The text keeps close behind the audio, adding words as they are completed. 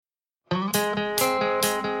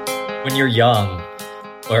When you're young,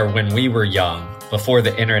 or when we were young, before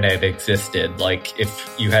the internet existed, like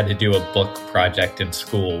if you had to do a book project in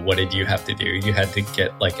school, what did you have to do? You had to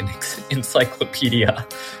get like an encyclopedia,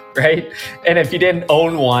 right? And if you didn't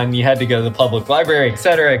own one, you had to go to the public library, et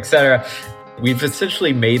cetera, et cetera. We've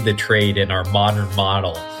essentially made the trade in our modern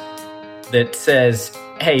model that says,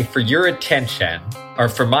 hey, for your attention, or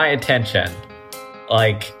for my attention,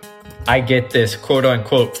 like I get this quote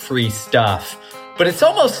unquote free stuff. But it's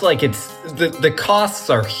almost like the costs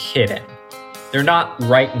are hidden. They're not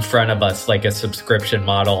right in front of us like a subscription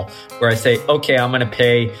model where I say, okay, I'm going to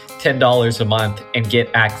pay $10 a month and get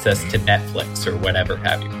access to Netflix or whatever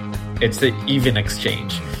have you. It's an even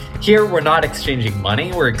exchange. Here, we're not exchanging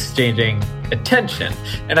money, we're exchanging attention.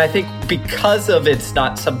 And I think because of it's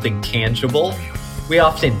not something tangible, we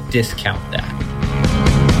often discount that.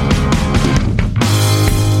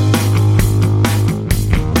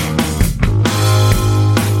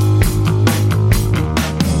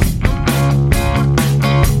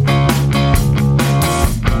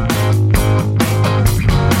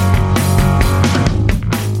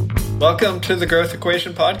 Welcome to the Growth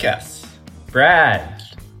Equation Podcast. Brad,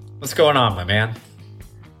 what's going on, my man?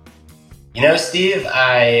 You know, Steve,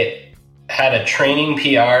 I had a training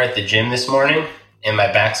PR at the gym this morning in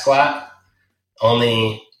my back squat,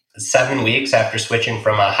 only 7 weeks after switching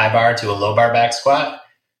from a high bar to a low bar back squat.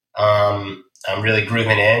 I'm really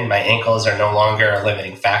grooving in. My ankles are no longer a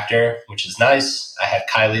limiting factor, which is nice. I had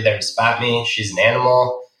Kylie there to spot me. She's an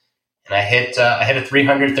animal. And I hit a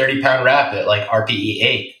 330 pound rep at like RPE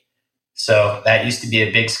 8. So that used to be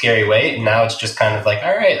a big, scary weight. And now it's just kind of like,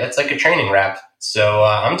 all right, that's like a training rep. So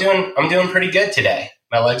I'm doing pretty good today.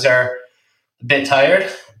 My legs are a bit tired,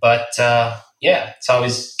 but yeah, it's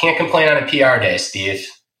always can't complain on a PR day, Steve.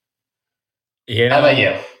 You know, how about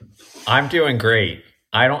you? I'm doing great.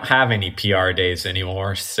 I don't have any PR days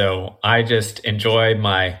anymore. So I just enjoy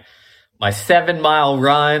my 7-mile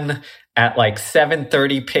run at like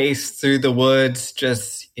 7:30 pace through the woods,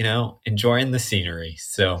 just, enjoying the scenery.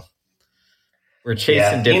 So we're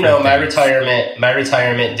chasing different things. My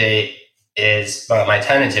retirement date is my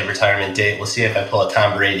tentative retirement date. We'll see if I pull a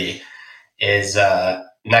Tom Brady. Is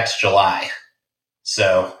next July.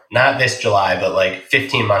 So not this July, but like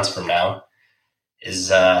 15 months from now is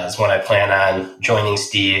when I plan on joining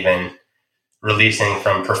Steve and releasing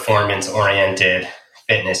from performance-oriented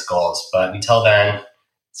fitness goals. But until then,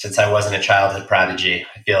 since I wasn't a childhood prodigy,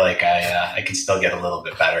 I feel like I could still get a little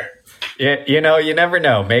bit better. Yeah, you never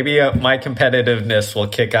know. Maybe my competitiveness will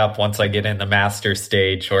kick up once I get in the master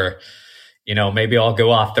stage, or, maybe I'll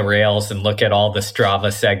go off the rails and look at all the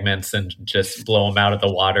Strava segments and just blow them out of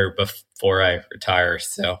the water before I retire.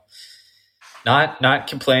 So not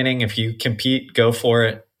complaining. If you compete, go for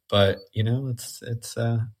it. But, it's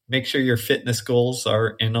make sure your fitness goals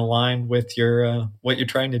are in line with your what you're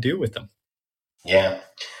trying to do with them. Yeah.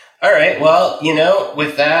 All right. Well,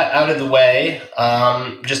 with that out of the way,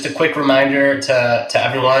 just a quick reminder to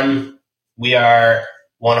everyone, we are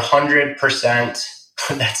 100%.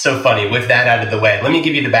 That's so funny. With that out of the way, let me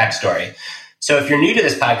give you the backstory. So if you're new to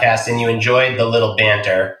this podcast and you enjoyed the little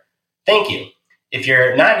banter, thank you. If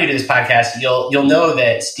you're not new to this podcast, you'll know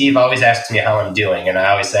that Steve always asks me how I'm doing. And I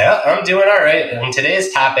always say, I'm doing all right. And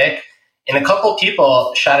today's topic, and a couple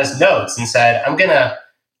people shot us notes and said, I'm going to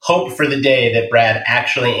hope for the day that Brad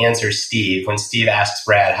actually answers Steve when Steve asks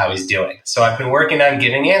Brad how he's doing. So I've been working on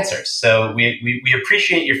giving answers. So we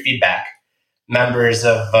appreciate your feedback, members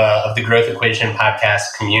of the Growth Equation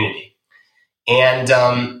Podcast community. And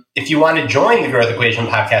if you want to join the Growth Equation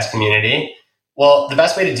Podcast community, well, the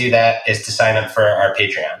best way to do that is to sign up for our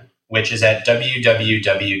Patreon, which is at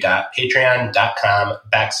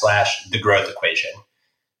www.patreon.com/thegrowthequation.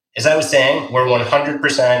 As I was saying, we're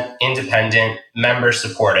 100% independent, member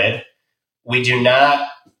supported. We do not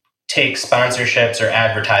take sponsorships or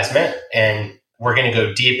advertisement, and we're going to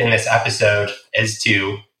go deep in this episode as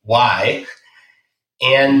to why.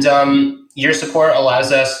 And your support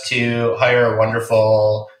allows us to hire a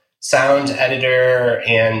wonderful sound editor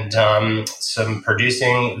and some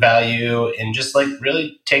producing value, and just like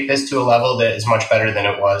really take this to a level that is much better than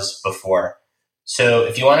it was before. So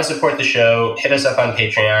if you want to support the show, hit us up on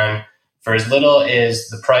Patreon for as little as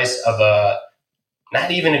the price of not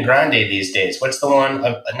even a grande these days. What's the one?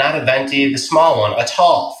 Not a venti, the small one, a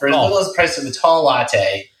tall. For as little as the price of a tall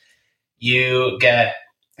latte, you get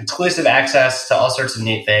exclusive access to all sorts of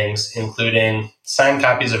neat things, including signed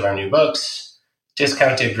copies of our new books,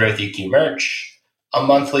 discounted Growth EQ merch, a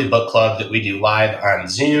monthly book club that we do live on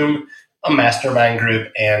Zoom, a mastermind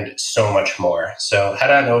group, and so much more. So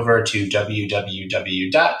head on over to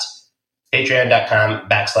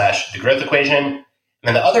www.patreon.com/thegrowthequation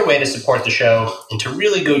And the other way to support the show and to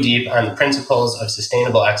really go deep on the principles of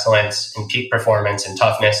sustainable excellence and peak performance and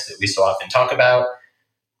toughness that we so often talk about,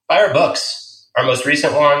 buy our books. Our most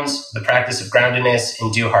recent ones, The Practice of Groundedness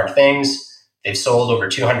and Do Hard Things. They've sold over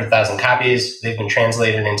 200,000 copies. They've been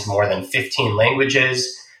translated into more than 15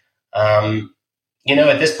 languages.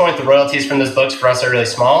 At this point, the royalties from those books for us are really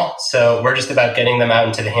small. So we're just about getting them out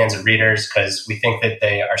into the hands of readers because we think that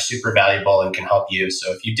they are super valuable and can help you.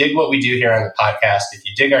 So if you dig what we do here on the podcast, if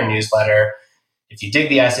you dig our newsletter, if you dig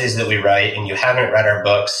the essays that we write and you haven't read our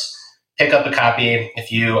books, pick up a copy.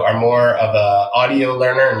 If you are more of an audio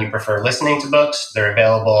learner and you prefer listening to books, they're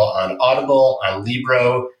available on Audible, on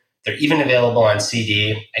Libro. They're even available on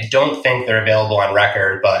CD. I don't think they're available on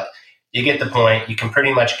record, but you get the point. You can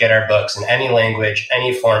pretty much get our books in any language,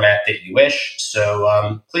 any format that you wish.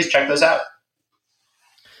 So please check those out.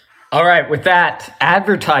 All right. With that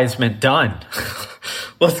advertisement done,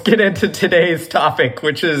 let's get into today's topic,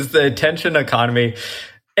 which is the attention economy,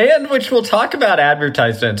 and which we'll talk about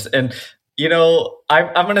advertisements. And,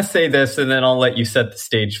 I'm going to say this, and then I'll let you set the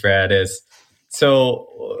stage for it.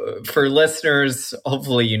 So for listeners,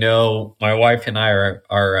 hopefully, my wife and I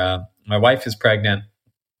are my wife is pregnant.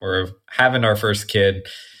 We're having our first kid.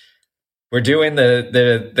 We're doing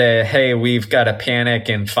the hey, we've got to panic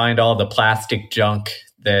and find all the plastic junk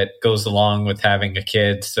that goes along with having a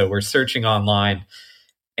kid. So we're searching online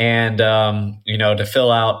and, to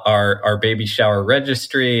fill out our baby shower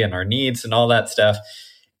registry and our needs and all that stuff.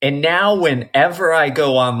 And now whenever I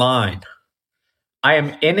go online, I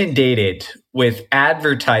am inundated with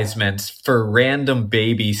advertisements for random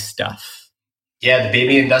baby stuff. Yeah, the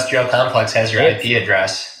baby industrial complex has your IP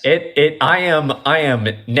address. I am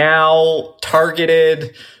now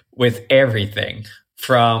targeted with everything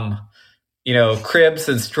from, cribs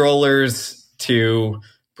and strollers to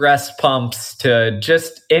breast pumps to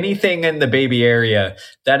just anything in the baby area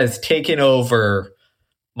that has taken over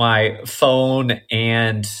my phone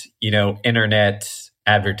and, internet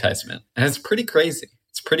advertisement. And it's pretty crazy.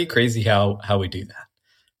 It's pretty crazy how we do that.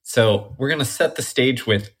 So we're going to set the stage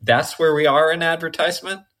with that's where we are in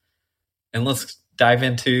advertisement. And let's dive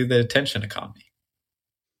into the attention economy.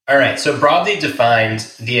 All right. So broadly defined,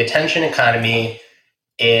 the attention economy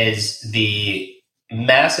is the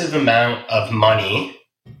massive amount of money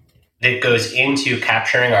that goes into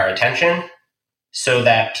capturing our attention so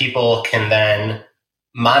that people can then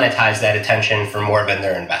monetize that attention for more than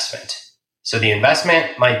their investment. So the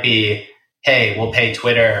investment might be, hey, we'll pay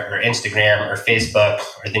Twitter or Instagram or Facebook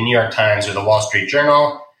or the New York Times or the Wall Street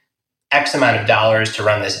Journal X amount of dollars to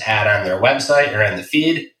run this ad on their website or in the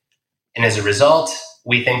feed. And as a result,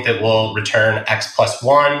 we think that we'll return X plus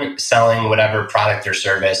one selling whatever product or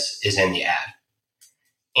service is in the ad.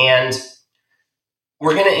 And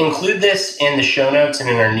we're going to include this in the show notes and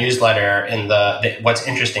in our newsletter in the What's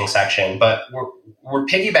Interesting section, but we're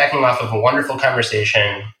piggybacking off of a wonderful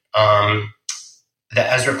conversation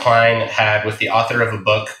that Ezra Klein had with the author of a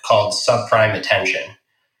book called Subprime Attention.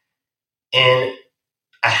 And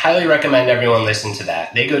I highly recommend everyone listen to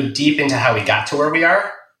that. They go deep into how we got to where we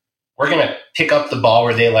are. We're going to pick up the ball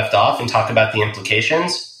where they left off and talk about the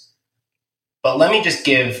implications. But let me just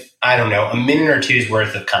give, a minute or two's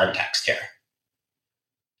worth of context here.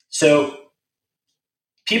 So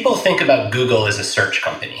people think about Google as a search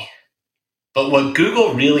company. But what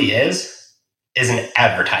Google really is an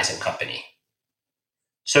advertising company.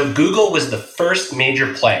 So Google was the first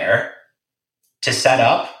major player to set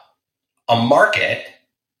up a market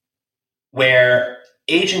where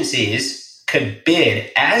agencies could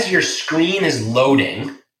bid as your screen is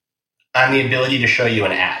loading on the ability to show you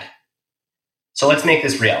an ad. So let's make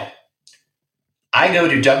this real. I go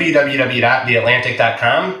to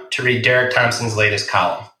www.theatlantic.com to read Derek Thompson's latest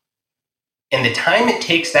column. And the time it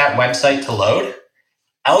takes that website to load,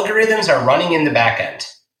 algorithms are running in the back end.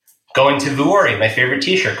 Going to Vuori, my favorite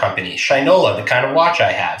t-shirt company, Shinola, the kind of watch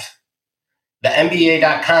I have, the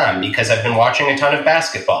NBA.com because I've been watching a ton of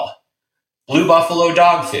basketball, Blue Buffalo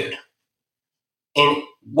dog food. And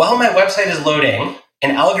while my website is loading,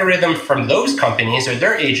 an algorithm from those companies or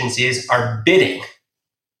their agencies are bidding.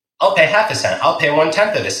 I'll pay half a cent. I'll pay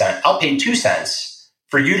 1/10 of a cent. I'll pay 2 cents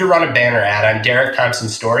for you to run a banner ad on Derek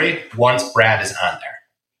Thompson's story once Brad is on there.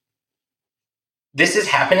 This is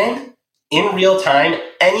happening in real time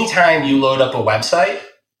anytime you load up a website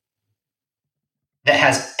that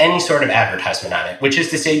has any sort of advertisement on it, which is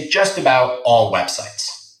to say just about all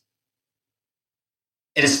websites.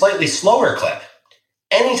 At a slightly slower clip,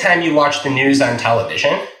 anytime you watch the news on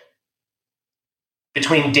television,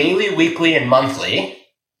 between daily, weekly, and monthly,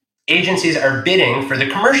 agencies are bidding for the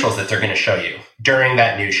commercials that they're going to show you during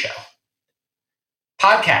that news show.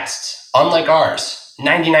 Podcasts, unlike ours,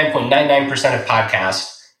 99.99% of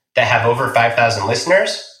podcasts that have over 5,000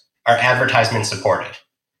 listeners are advertisement supported.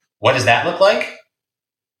 What does that look like?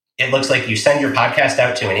 It looks like you send your podcast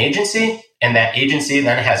out to an agency, and that agency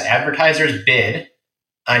then has advertisers bid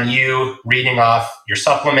on you reading off your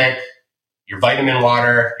supplement, your vitamin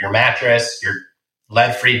water, your mattress, your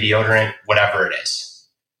lead-free deodorant, whatever it is.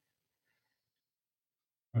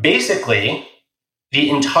 Basically, the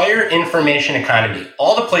entire information economy,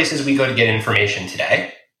 all the places we go to get information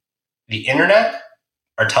today, the internet,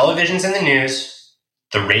 our televisions and the news,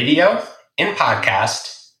 the radio and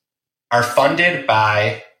podcast, are funded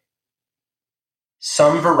by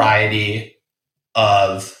some variety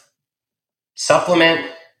of supplement,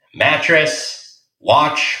 mattress,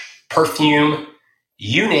 watch, perfume,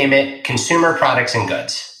 you name it, consumer products and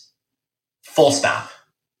goods. Full stop.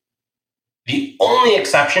 The only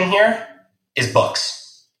exception here is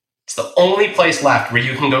books. It's the only place left where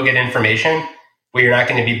you can go get information where you're not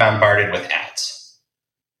going to be bombarded with ads.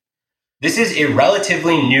 This is a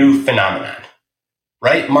relatively new phenomenon,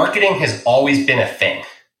 right? Marketing has always been a thing,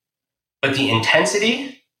 but the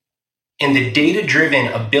intensity and the data-driven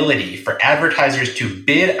ability for advertisers to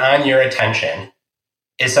bid on your attention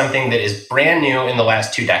is something that is brand new in the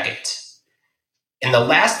last 2 decades. And the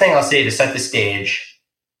last thing I'll say to set the stage,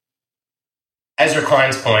 Ezra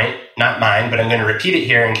Klein's point, not mine, but I'm going to repeat it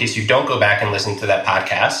here in case you don't go back and listen to that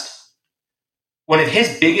podcast. One of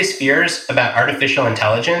his biggest fears about artificial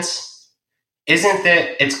intelligence isn't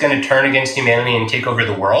that it's going to turn against humanity and take over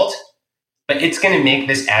the world, but it's going to make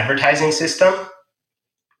this advertising system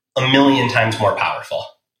 1,000,000 times more powerful,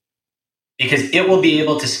 because it will be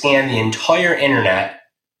able to scan the entire internet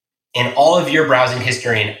and all of your browsing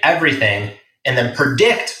history and everything, and then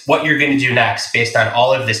predict what you're going to do next based on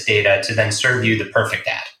all of this data to then serve you the perfect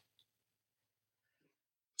ad.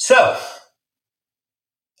 So,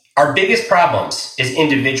 our biggest problems as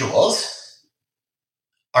individuals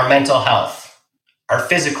are mental health, our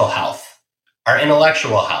physical health, our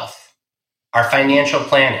intellectual health, our financial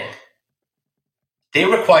planning. They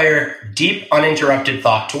require deep, uninterrupted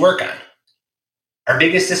thought to work on. Our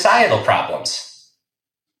biggest societal problems: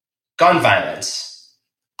 gun violence,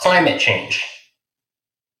 climate change,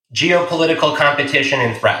 geopolitical competition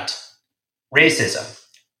and threat, racism.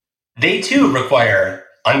 They too require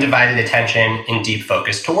undivided attention and deep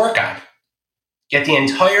focus to work on. Yet the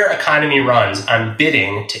entire economy runs on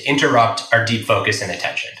bidding to interrupt our deep focus and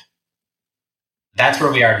attention. That's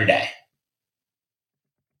where we are today.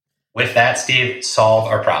 With that, Steve, solve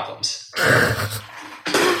our problems.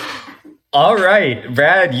 All right,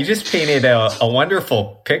 Brad, you just painted a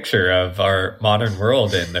wonderful picture of our modern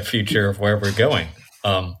world and the future of where we're going.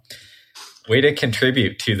 Way to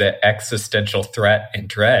contribute to the existential threat and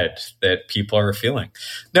dread that people are feeling.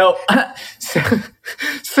 No, but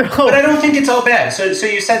I don't think it's all bad. So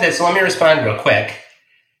you said that, so let me respond real quick.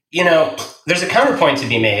 You know, there's a counterpoint to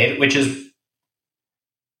be made, which is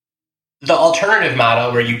the alternative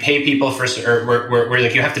model where you pay people for, or where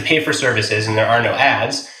like you have to pay for services and there are no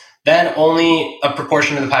ads. Then only a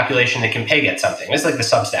proportion of the population that can pay get something. It's like the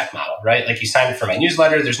Substack model, right? Like you sign up for my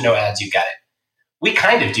newsletter, there's no ads, you get it. We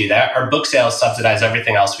kind of do that. Our book sales subsidize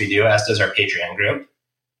everything else we do, as does our Patreon group.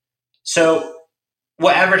 So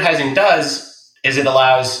what advertising does is it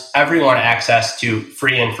allows everyone access to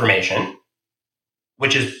free information,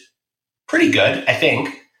 which is pretty good, I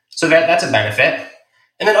think. So that's a benefit.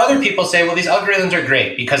 And then other people say, well, these algorithms are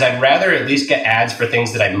great because I'd rather at least get ads for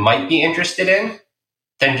things that I might be interested in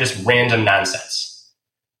than just random nonsense.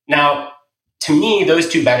 Now, to me, those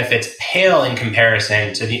two benefits pale in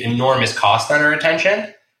comparison to the enormous cost on our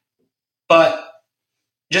attention. But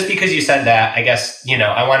just because you said that, I guess,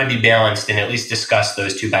 I want to be balanced and at least discuss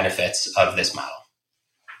those two benefits of this model.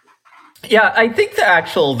 Yeah, I think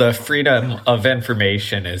the freedom of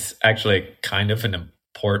information is actually kind of an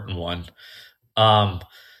important one.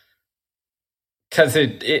 Because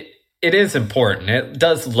it is important. It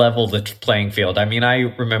does level the playing field. I mean, I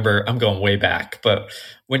remember, I'm going way back, but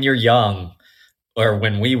when you're young, or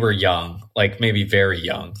when we were young, like maybe very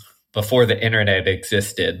young, before the internet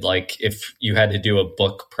existed, like if you had to do a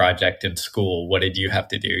book project in school, what did you have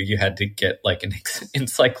to do? You had to get like an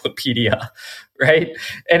encyclopedia, right?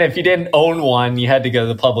 And if you didn't own one, you had to go to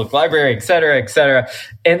the public library, et cetera, et cetera.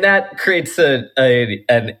 And that creates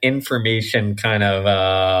an information kind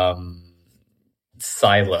of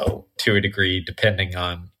silo to a degree, depending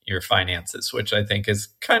on your finances, which I think is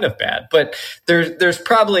kind of bad. But there's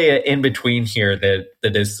probably an in-between here that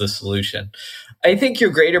is the solution. I think your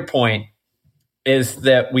greater point is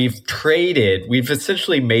that we've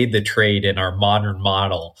essentially made the trade in our modern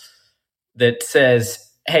model that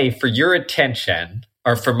says, hey, for your attention,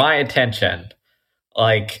 or for my attention,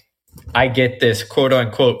 like I get this quote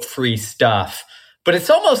unquote free stuff, but it's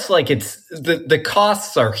almost like it's the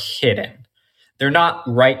costs are hidden. They're not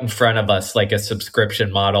right in front of us like a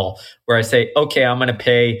subscription model where I say, okay, I'm going to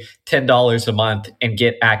pay $10 a month and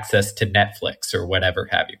get access to Netflix or whatever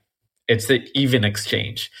have you. It's an even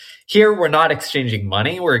exchange. Here, we're not exchanging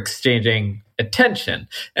money, we're exchanging attention.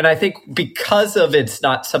 And I think because of it's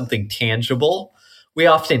not something tangible, we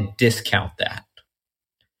often discount that.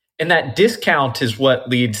 And that discount is what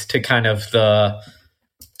leads to kind of the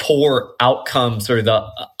poor outcomes or the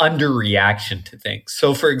underreaction to things.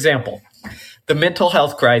 So, for example, the mental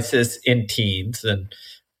health crisis in teens and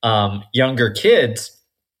younger kids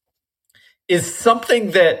is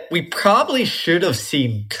something that we probably should have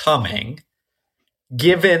seen coming,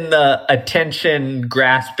 given the attention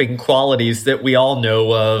grasping qualities that we all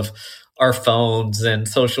know of our phones and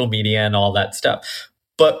social media and all that stuff.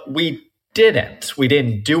 But we didn't. We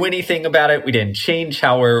didn't do anything about it. We didn't change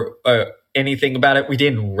how we're anything about it. We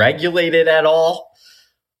didn't regulate it at all.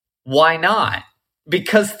 Why not?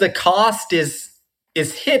 Because the cost is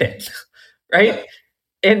hidden, right?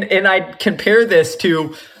 And I compare this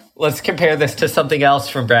to, let's compare this to something else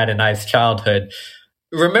from Brad and I's childhood.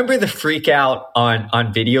 Remember the freak out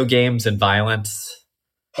on video games and violence?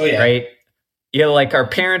 Oh yeah. Right? You know, like our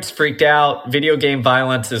parents freaked out, video game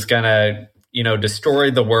violence is gonna,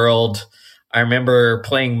 destroy the world. I remember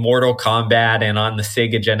playing Mortal Kombat, and on the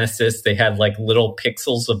Sega Genesis, they had like little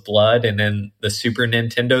pixels of blood, and then the Super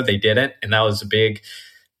Nintendo, they didn't. And that was a big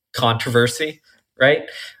controversy, right?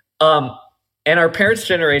 And our parents'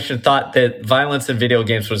 generation thought that violence in video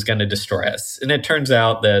games was going to destroy us. And it turns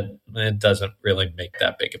out that it doesn't really make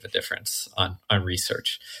that big of a difference on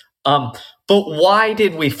research. But why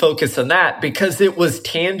did we focus on that? Because it was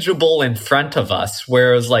tangible in front of us,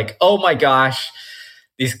 where it was like, oh my gosh,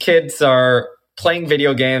 these kids are playing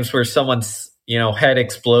video games where someone's, head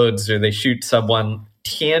explodes or they shoot someone.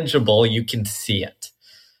 Tangible, you can see it.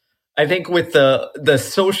 I think with the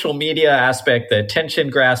social media aspect, the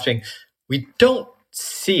attention grasping, we don't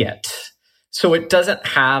see it. So it doesn't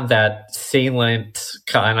have that salient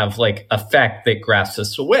kind of like effect that grasps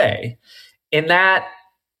us away. And that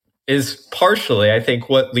is partially, I think,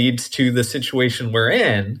 what leads to the situation we're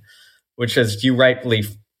in, which, as you rightfully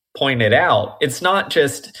pointed out, it's not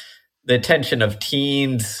just the attention of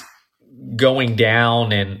teens going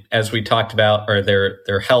down and, as we talked about, or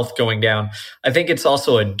their health going down. I think it's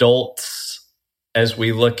also adults, as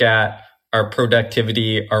we look at our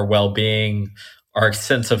productivity, our well-being, our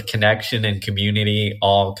sense of connection and community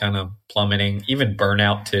all kind of plummeting, even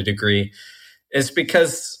burnout to a degree, is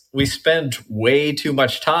because we spend way too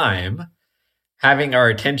much time having our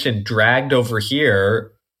attention dragged over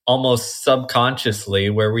here almost subconsciously,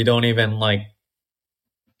 where we don't even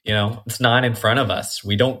it's not in front of us.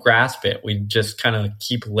 We don't grasp it. We just kind of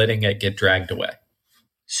keep letting it get dragged away.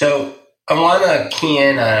 So I want to key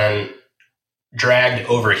in on dragged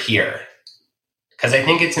over here, because I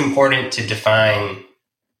think it's important to define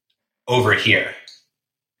over here.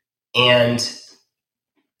 And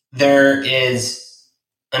there is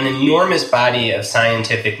an enormous body of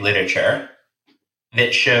scientific literature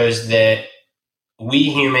that shows that we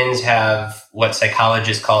humans have what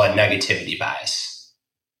psychologists call a negativity bias.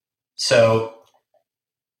 So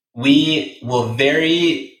we will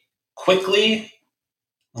very quickly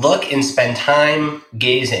look and spend time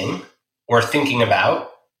gazing or thinking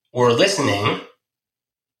about or listening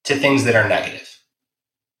to things that are negative.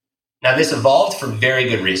 Now, this evolved for very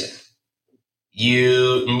good reason.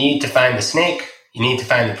 You need to find the snake, you need to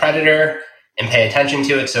find the predator, and pay attention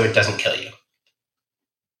to it so it doesn't kill you.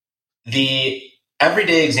 The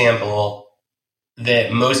everyday example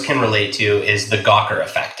that most can relate to is the Gawker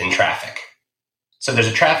effect in traffic. So there's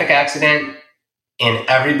a traffic accident, and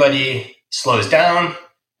everybody slows down,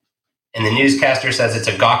 and the newscaster says it's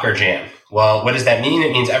a Gawker jam. Well, what does that mean?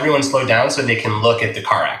 It means everyone slowed down so they can look at the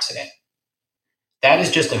car accident. That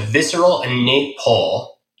is just a visceral, innate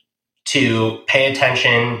pull to pay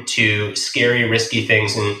attention to scary, risky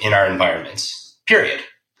things in our environments, period.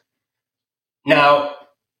 Now,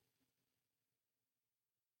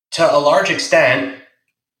 to a large extent,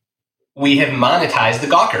 we have monetized the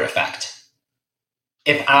Gawker effect.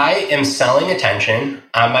 If I am selling attention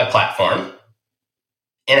on my platform,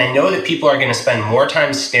 and I know that people are going to spend more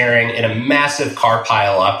time staring at a massive car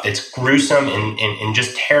pile up that's gruesome and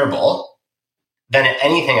just terrible than at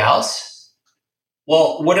anything else,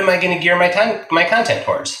 well, what am I going to gear my content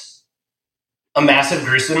towards? A massive,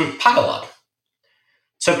 gruesome pile up.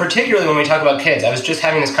 So particularly when we talk about kids, I was just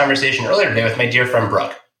having this conversation earlier today with my dear friend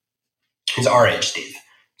Brooke, who's our age, Steve.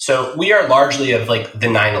 So we are largely of like the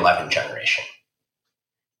 9/11 generation.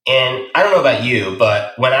 And I don't know about you,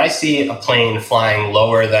 but when I see a plane flying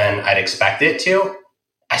lower than I'd expect it to,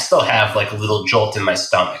 I still have like a little jolt in my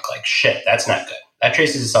stomach. Like, shit, that's not good. That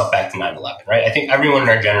traces itself back to 9/11, right? I think everyone in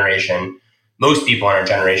our generation, most people in our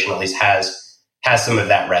generation at least, has some of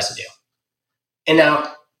that residue. And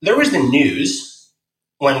now there was the news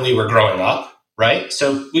when we were growing up, right?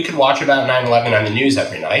 So we could watch about 9/11 on the news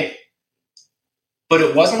every night, but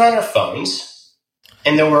it wasn't on our phones.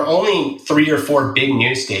 And there were only 3 or 4 big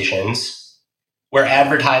news stations where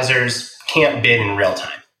advertisers can't bid in real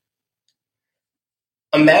time.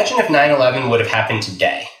 Imagine if 9/11 would have happened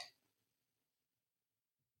today,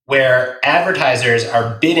 where advertisers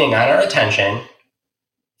are bidding on our attention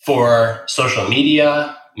for social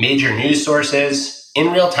media, major news sources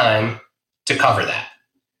in real time to cover that.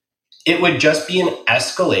 It would just be an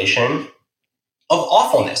escalation of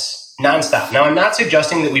awfulness. Nonstop. Now, I'm not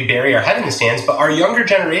suggesting that we bury our head in the sands, but our younger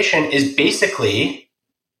generation is basically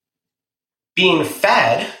being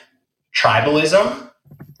fed tribalism,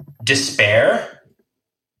 despair,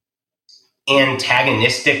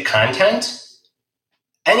 antagonistic content,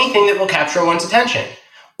 anything that will capture one's attention.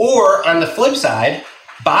 Or on the flip side,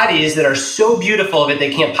 bodies that are so beautiful that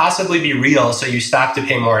they can't possibly be real, so you stop to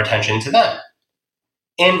pay more attention to them.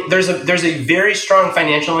 And there's a very strong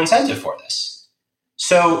financial incentive for this.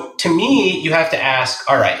 So to me, you have to ask,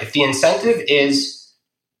 all right, if the incentive is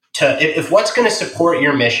if what's going to support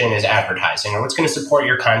your mission is advertising, or what's going to support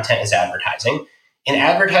your content is advertising, and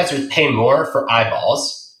advertisers pay more for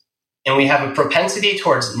eyeballs, and we have a propensity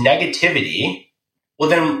towards negativity, well,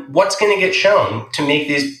 then what's going to get shown to make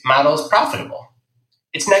these models profitable?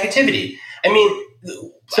 It's negativity. I mean,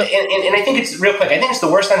 and I think it's real quick. I think it's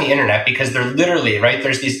the worst on the internet because they're literally, right,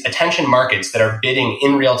 there's these attention markets that are bidding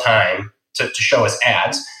in real time to show us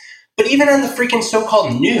ads. But even on the freaking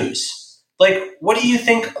so-called news, like, what do you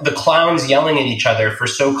think the clowns yelling at each other for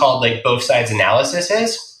so-called like both sides analysis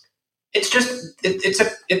is? It's just,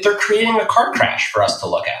 they're creating a car crash for us to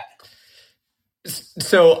look at.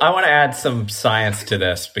 So I want to add some science to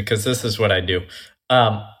this because this is what I do.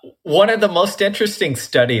 One of the most interesting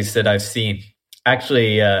studies that I've seen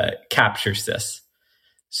actually captures this.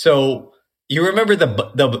 So you remember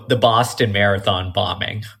the Boston Marathon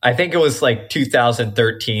bombing? I think it was like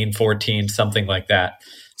 2013, 14, something like that.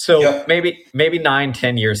 So yep. maybe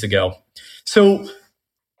 9-10 years ago. So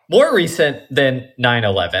more recent than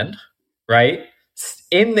 9/11, right?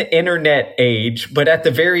 In the internet age, but at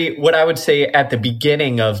what I would say at the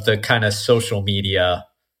beginning of the kind of social media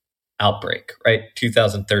outbreak, right?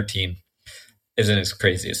 2013 isn't as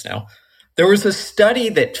crazy as now. There was a study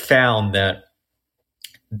that found that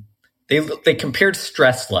they compared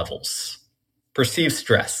stress levels, perceived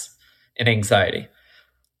stress and anxiety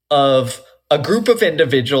of a group of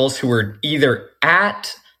individuals who were either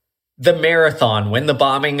at the marathon when the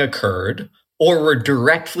bombing occurred or were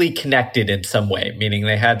directly connected in some way, meaning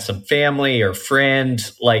they had some family or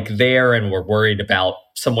friends like there and were worried about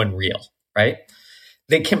someone real, right?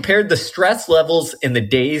 They compared the stress levels in the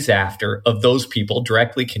days after of those people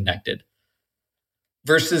directly connected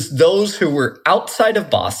versus those who were outside of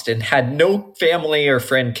Boston, had no family or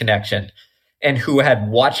friend connection, and who had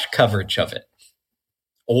watched coverage of it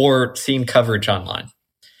or seen coverage online.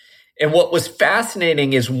 And what was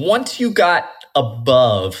fascinating is once you got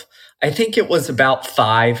above, I think it was about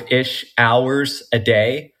 5-ish hours a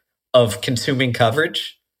day of consuming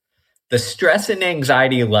coverage, the stress and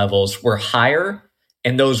anxiety levels were higher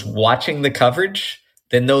in those watching the coverage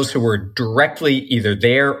than those who were directly either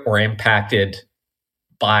there or impacted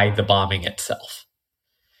by the bombing itself.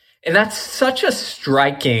 And that's such a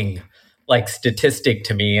striking statistic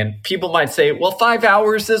to me. And people might say, well, 5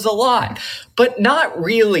 hours is a lot, but not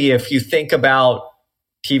really if you think about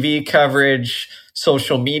TV coverage,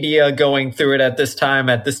 social media going through it at this time.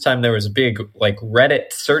 At this time, there was a big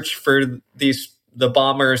Reddit search for the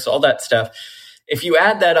bombers, all that stuff. If you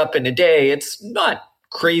add that up in a day, it's not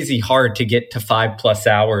crazy hard to get to 5+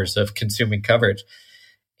 hours of consuming coverage.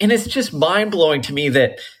 And it's just mind-blowing to me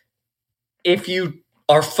that if you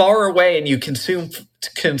are far away and you consume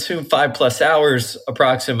 5+ hours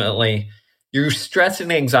approximately, your stress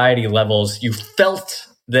and anxiety levels, you felt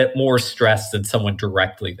that more stress than someone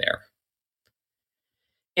directly there.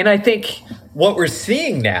 And I think what we're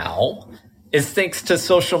seeing now is thanks to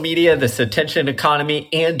social media, this attention economy,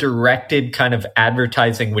 and directed kind of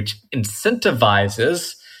advertising, which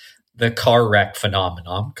incentivizes the car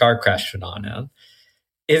crash phenomenon.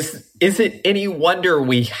 Is it any wonder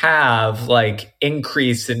we have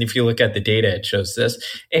increase, and if you look at the data, it shows this,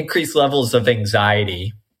 increased levels of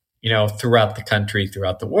anxiety, throughout the country,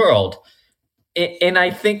 throughout the world. And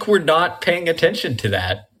I think we're not paying attention to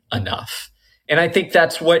that enough. And I think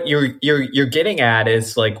that's what you're getting at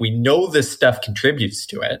is like, we know this stuff contributes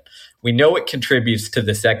to it. We know it contributes to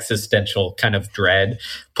this existential kind of dread,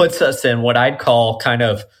 puts us in what I'd call kind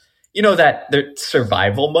of, that the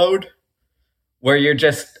survival mode, where you're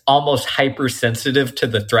just almost hypersensitive to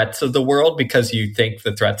the threats of the world because you think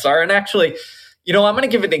the threats are. And actually, I'm going to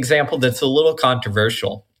give an example that's a little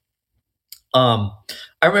controversial. I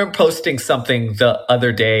remember posting something the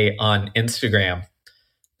other day on Instagram,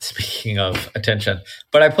 speaking of attention,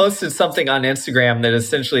 but I posted something on Instagram that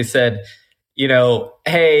essentially said,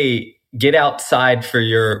 hey, get outside for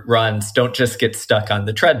your runs. Don't just get stuck on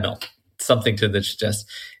the treadmill. Something to this just.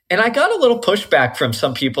 And I got a little pushback from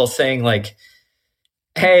some people saying like,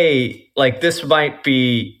 hey, like this might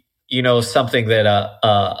be, something that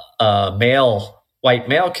a white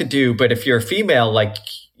male could do. But if you're a female, like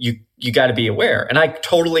you got to be aware. And I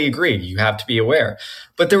totally agree. You have to be aware.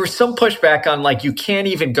 But there was some pushback on like, you can't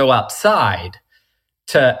even go outside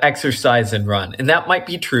to exercise and run. And that might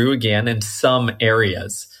be true again in some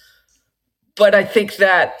areas. But I think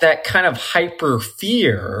that kind of hyper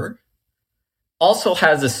fear also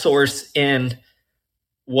has a source in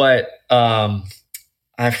what,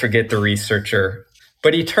 I forget the researcher,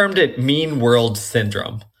 but he termed it mean world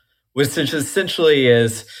syndrome, which essentially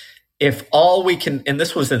is if all we can, and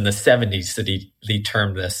this was in the 70s that he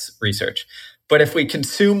termed this research, but if we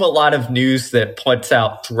consume a lot of news that puts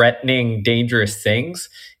out threatening, dangerous things,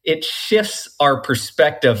 it shifts our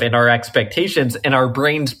perspective and our expectations and our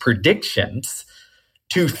brain's predictions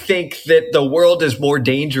to think that the world is more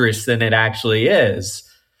dangerous than it actually is.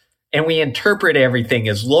 And we interpret everything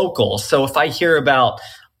as local. So if I hear about,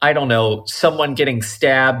 I don't know, someone getting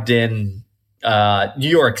stabbed in New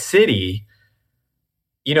York City,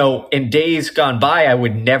 in days gone by, I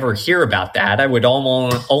would never hear about that. I would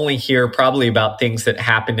only hear probably about things that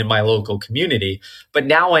happened in my local community. But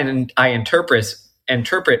now I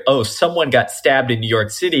interpret, oh, someone got stabbed in New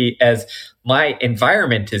York City as my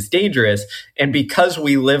environment is dangerous. And because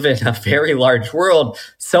we live in a very large world,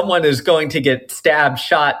 someone is going to get stabbed,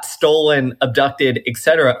 shot, stolen, abducted,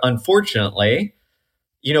 etc. Unfortunately,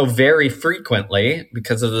 very frequently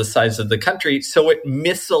because of the size of the country. So it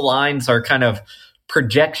misaligns our kind of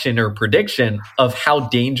projection or prediction of how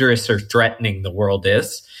dangerous or threatening the world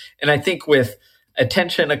is. And I think with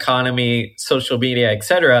attention economy, social media,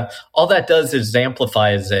 etc., all that does is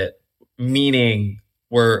amplifies it, meaning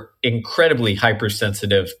we're incredibly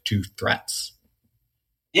hypersensitive to threats.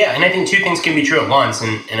 Yeah, and I think two things can be true at once,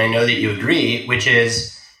 and I know that you agree, which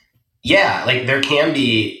is, yeah, like there can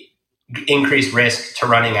be increased risk to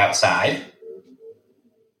running outside,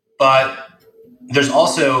 but there's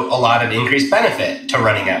also a lot of increased benefit to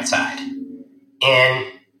running outside. And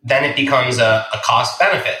then it becomes a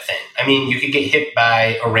cost-benefit thing. I mean, you could get hit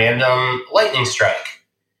by a random lightning strike,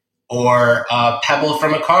 or a pebble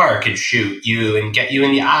from a car could shoot you and get you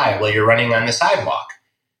in the eye while you're running on the sidewalk.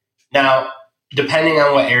 Now, depending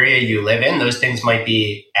on what area you live in, those things might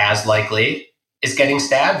be as likely as getting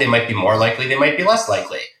stabbed. They might be more likely. They might be less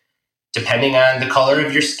likely. Depending on the color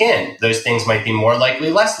of your skin, those things might be more likely,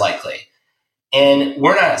 less likely. And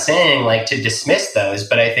we're not saying like to dismiss those,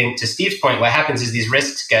 but I think to Steve's point, what happens is these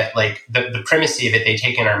risks get like the primacy that they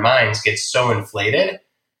take in our minds gets so inflated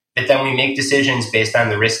that then we make decisions based on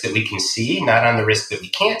the risk that we can see, not on the risk that we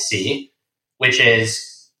can't see, which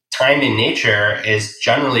is time in nature is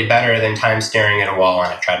generally better than time staring at a wall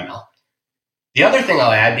on a treadmill. The other thing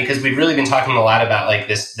I'll add, because we've really been talking a lot about like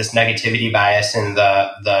this negativity bias and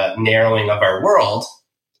the narrowing of our world,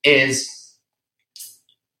 is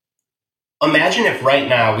imagine if right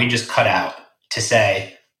now we just cut out to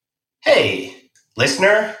say, hey,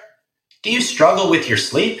 listener, do you struggle with your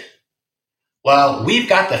sleep? Well, we've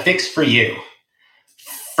got the fix for you.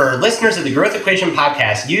 For listeners of the Growth Equation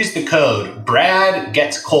podcast, use the code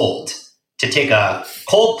BRADGETSCOLD to take a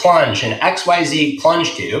cold plunge in XYZ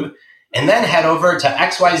plunge tube, and then head over to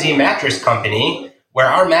XYZ Mattress Company, where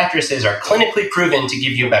our mattresses are clinically proven to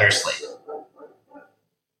give you better sleep.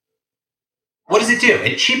 What does it do?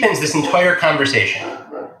 It cheapens this entire conversation,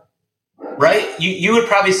 right? You would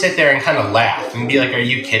probably sit there and kind of laugh and be like, are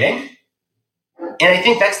you kidding? And I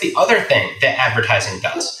think that's the other thing that advertising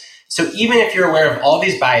does. So even if you're aware of all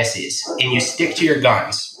these biases and you stick to your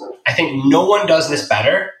guns, I think no one does this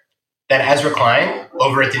better than Ezra Klein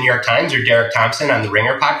over at the New York Times or Derek Thompson on the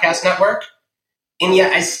Ringer Podcast Network. And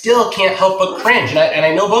yet I still can't help but cringe. And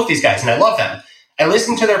I know both these guys and I love them. I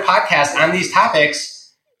listen to their podcast on these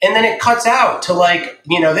topics and then it cuts out to like,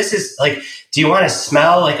 this is like, do you want to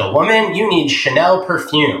smell like a woman? You need Chanel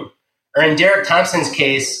perfume. Or in Derek Thompson's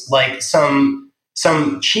case, like some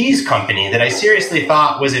cheese company that I seriously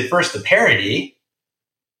thought was at first a parody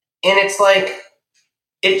And it's like,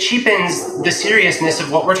 it cheapens the seriousness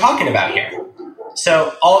of what we're talking about here.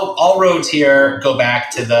 So all roads here go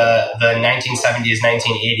back to the 1970s,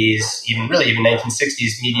 1980s, even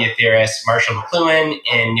 1960s media theorists Marshall McLuhan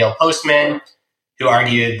and Neil Postman, who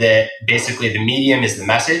argued that basically the medium is the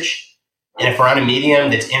message. And if we're on a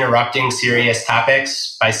medium that's interrupting serious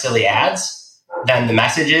topics by silly ads, then the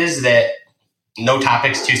message is that no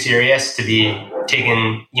topic's too serious to be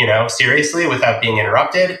taken, seriously without being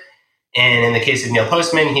interrupted. And in the case of Neil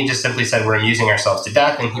Postman, he just simply said we're amusing ourselves to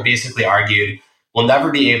death. And he basically argued we'll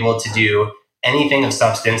never be able to do anything of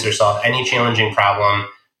substance or solve any challenging problem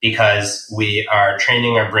because we are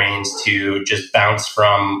training our brains to just bounce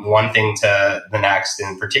from one thing to the next,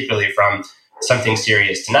 and particularly from something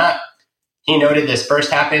serious to not. He noted this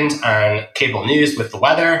first happened on cable news with the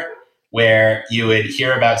weather, where you would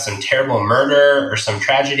hear about some terrible murder or some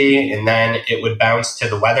tragedy, and then it would bounce to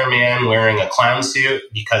the weatherman wearing a clown suit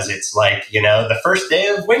because it's like, the first day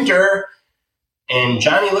of winter, and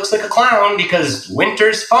Johnny looks like a clown because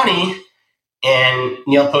winter's funny. And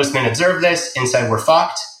Neil Postman observed this and said, we're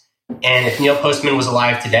fucked. And if Neil Postman was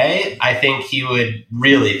alive today, I think he would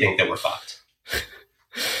really think that we're fucked.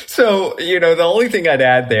 So, the only thing I'd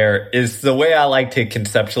add there is the way I like to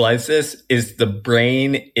conceptualize this is the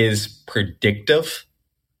brain is predictive,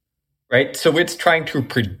 right? So it's trying to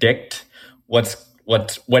predict what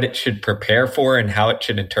it should prepare for and how it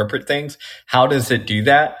should interpret things. How does it do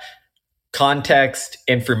that? Context,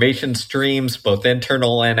 information streams, both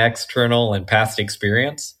internal and external, and past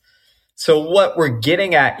experience. So what we're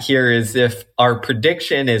getting at here is if our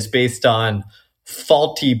prediction is based on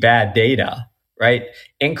faulty bad data, right?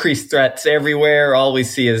 Increased threats everywhere, all we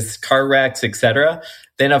see is car wrecks, etc.,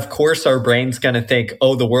 then of course our brain's going to think,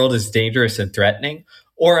 oh, the world is dangerous and threatening.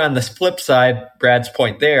 Or on the flip side, Brad's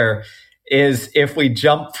point there is if we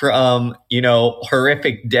jump from,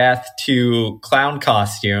 horrific death to clown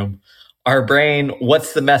costume, our brain,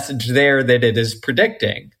 what's the message there that it is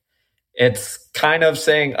predicting? It's kind of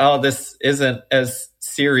saying, oh, this isn't as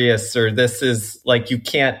serious, or this is like you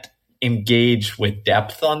can't engage with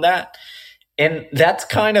depth on that. And that's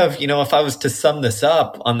kind of, if I was to sum this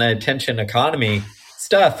up on the attention economy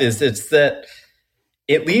stuff, it's that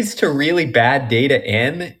it leads to really bad data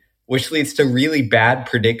in, which leads to really bad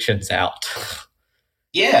predictions out.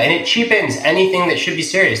 Yeah, and it cheapens anything that should be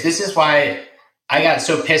serious. This is why I got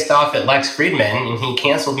so pissed off at Lex Friedman and he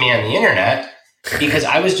canceled me on the internet, because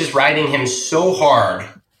I was just riding him so hard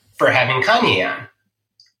for having Kanye on.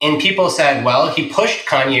 And people said, well, he pushed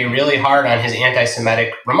Kanye really hard on his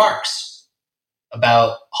anti-Semitic remarks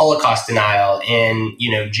about Holocaust denial and,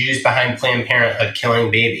 Jews behind Planned Parenthood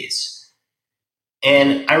killing babies.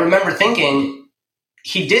 And I remember thinking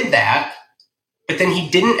he did that, but then he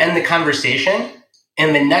didn't end the conversation.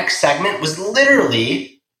 And the next segment was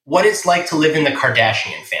literally what it's like to live in the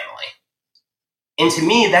Kardashian family. And to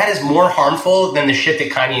me, that is more harmful than the shit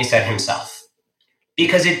that Kanye said himself,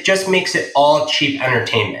 because it just makes it all cheap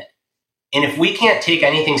entertainment. And if we can't take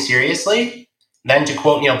anything seriously, then to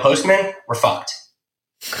quote Neil Postman, we're fucked.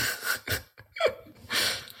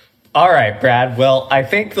 All right, Brad. Well, I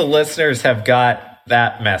think the listeners have got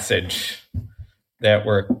that message that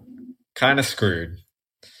we're kind of screwed.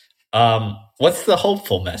 What's the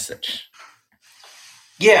hopeful message?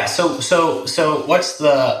 Yeah. So what's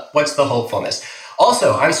the hopefulness?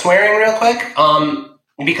 Also, I'm swearing real quick,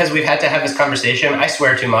 because we've had to have this conversation. I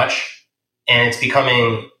swear too much, and it's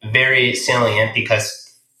becoming very salient because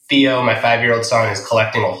Theo, my 5-year-old son, is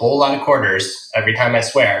collecting a whole lot of quarters every time I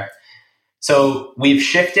swear. So we've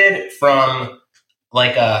shifted from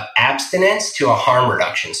like a abstinence to a harm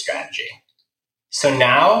reduction strategy. So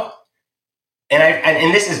now,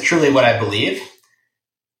 and this is truly what I believe,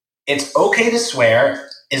 it's okay to swear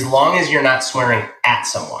as long as you're not swearing at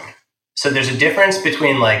someone. So there's a difference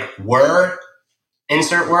between like word,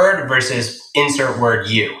 insert word, versus insert word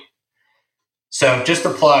you. So just a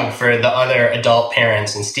plug for the other adult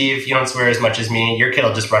parents. And Steve, you don't swear as much as me. Your kid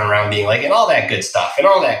will just run around being like, and all that good stuff.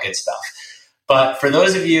 But for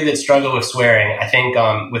those of you that struggle with swearing, I think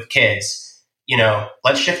with kids,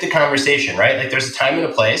 let's shift the conversation, right? Like there's a time and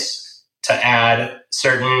a place to add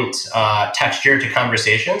certain texture to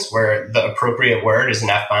conversations where the appropriate word is an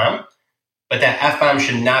F-bomb, but that F-bomb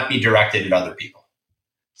should not be directed at other people.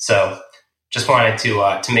 So just wanted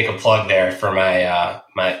to make a plug there for my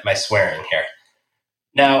my swearing here.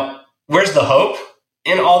 Now, where's the hope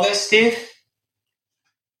in all this, Steve?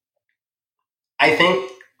 I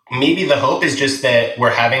think maybe the hope is just that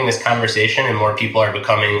we're having this conversation and more people are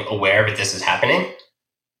becoming aware that this is happening.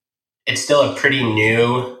 It's still a pretty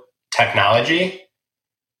new technology.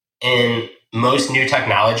 And most new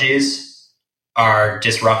technologies are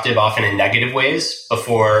disruptive, often in negative ways,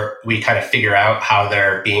 before we kind of figure out how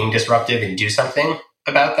they're being disruptive and do something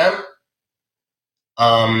about them.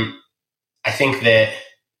 I think that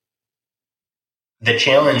the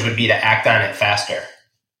challenge would be to act on it faster.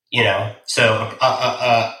 So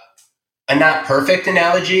a not perfect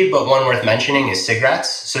analogy, but one worth mentioning is cigarettes.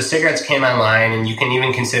 So cigarettes came online, and you can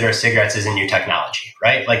even consider cigarettes as a new technology,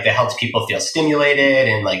 right? Like, they helped people feel stimulated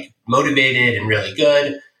and like motivated and really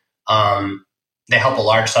good. They help a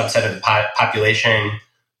large subset of the population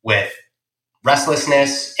with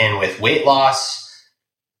restlessness and with weight loss.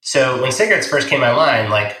 So when cigarettes first came online,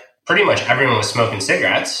 like, pretty much everyone was smoking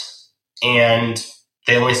cigarettes, and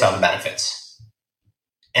they only saw the benefits.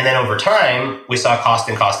 And then over time, we saw cost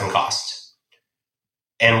and cost and cost.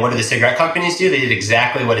 And what did the cigarette companies do? They did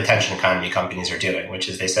exactly what attention economy companies are doing, which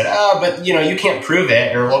is they said, but you can't prove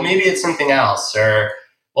it, or well, maybe it's something else, or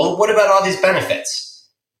well, what about all these benefits?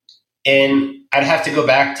 And I'd have to go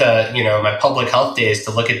back to my public health days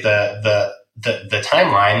to look at the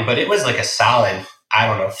timeline, but it was like a solid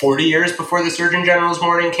 40 years before the Surgeon General's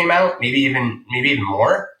warning came out, maybe even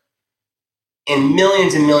more, and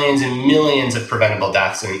millions and millions and millions of preventable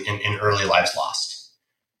deaths and early lives lost.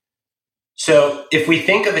 So if we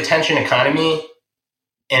think of attention economy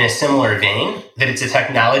in a similar vein, that it's a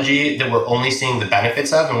technology that we're only seeing the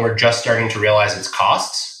benefits of and we're just starting to realize its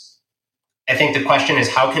costs, I think the question is,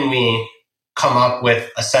 how can we come up with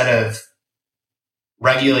a set of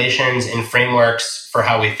regulations and frameworks for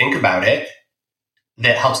how we think about it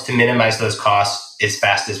that helps to minimize those costs as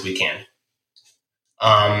fast as we can?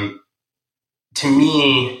 To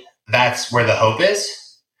me, that's where the hope is.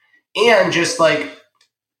 And just like,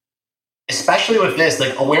 especially with this,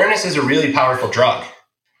 like, awareness is a really powerful drug,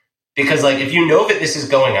 because like, if you know that this is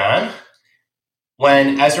going on,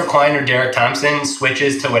 when Ezra Klein or Derek Thompson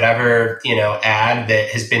switches to whatever, ad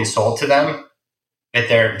that has been sold to them that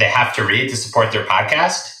they have to read to support their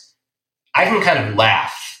podcast, I can kind of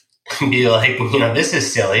laugh and be like, this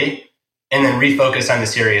is silly, and then refocus on the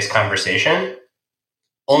serious conversation,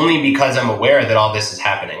 only because I'm aware that all this is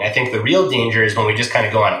happening. I think the real danger is when we just kind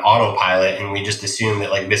of go on autopilot and we just assume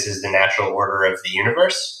that like this is the natural order of the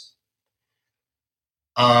universe.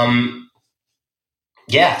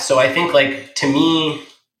 So I think, like, to me,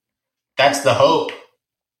 that's the hope.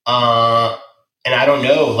 And I don't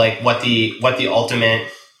know like what the ultimate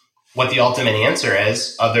answer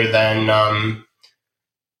is, other than I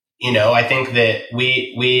think that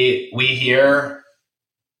we here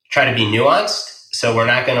try to be nuanced. So we're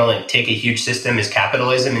not going to like take a huge system as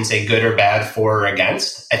capitalism and say good or bad, for or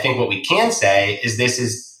against. I think what we can say is this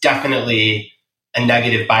is definitely a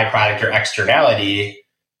negative byproduct or externality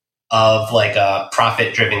of like a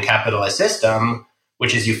profit-driven capitalist system,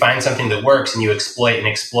 which is you find something that works and you exploit and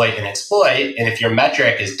exploit and exploit. And if your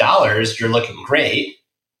metric is dollars, you're looking great.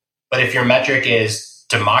 But if your metric is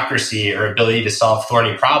democracy or ability to solve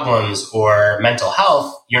thorny problems or mental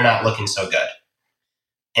health, you're not looking so good.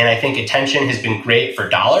 And I think attention has been great for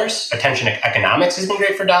dollars. Attention economics has been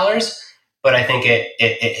great for dollars. But I think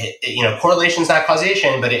correlation is not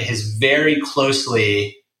causation, but it has very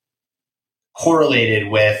closely correlated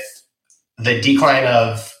with the decline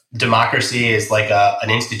of democracy as like an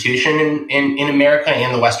institution in America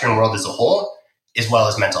and the Western world as a whole, as well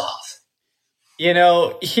as mental health.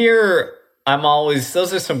 Here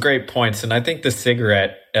those are some great points. And I think the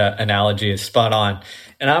cigarette analogy is spot on.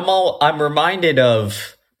 And I'm reminded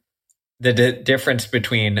of the difference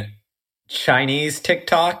between Chinese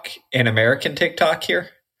TikTok and American TikTok here,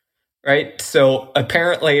 right? So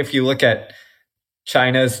apparently, if you look at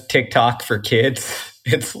China's TikTok for kids,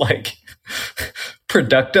 it's like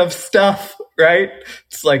productive stuff, right?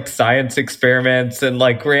 It's like science experiments and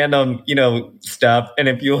like random, stuff. And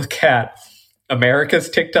if you look at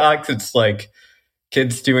America's TikToks, it's like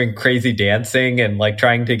kids doing crazy dancing and like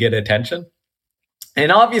trying to get attention. And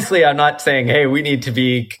obviously, I'm not saying, hey, we need to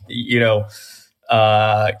be,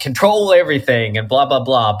 control everything and blah, blah,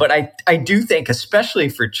 blah. But I do think, especially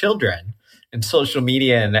for children and social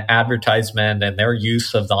media and advertisement and their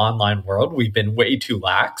use of the online world, we've been way too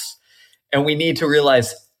lax. And we need to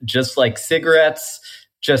realize, just like cigarettes,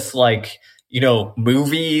 just like,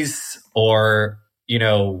 movies or,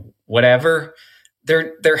 whatever,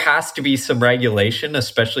 there has to be some regulation,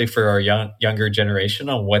 especially for our younger generation,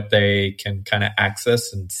 on what they can kind of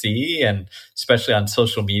access and see, and especially on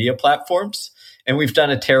social media platforms. And we've done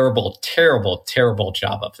a terrible, terrible, terrible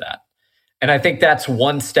job of that. And I think that's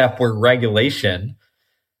one step where regulation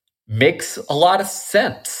makes a lot of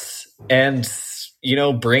sense. And,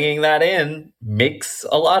 bringing that in makes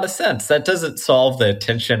a lot of sense. That doesn't solve the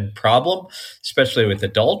attention problem, especially with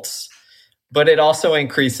adults. But it also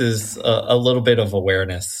increases a little bit of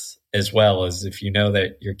awareness as well, as if you know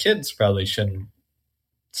that your kids probably shouldn't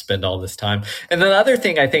spend all this time. And the other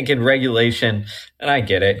thing I think in regulation, and I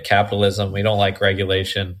get it, capitalism, we don't like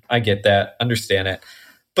regulation. I get that, understand it.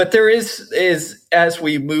 But there is as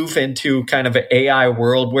we move into kind of an AI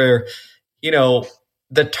world where,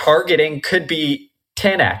 the targeting could be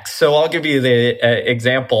 10x. So I'll give you the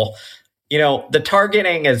example. The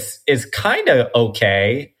targeting is kind of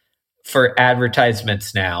okay for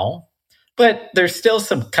advertisements now, but there's still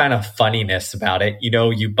some kind of funniness about it.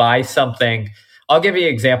 You buy something. I'll give you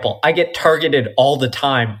an example. I get targeted all the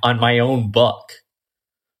time on my own book.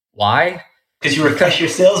 Why? Because you refresh your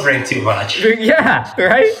sales rank too much. Yeah,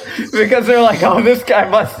 right? Because they're like, oh, this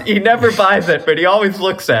guy he never buys it, but he always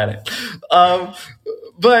looks at it.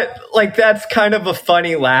 But that's kind of a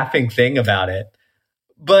funny laughing thing about it.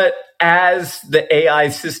 But as the AI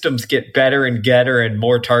systems get better and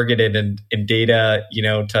more targeted in data,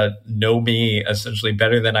 to know me essentially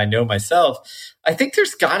better than I know myself, I think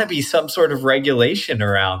there's got to be some sort of regulation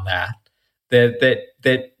around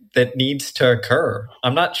that needs to occur.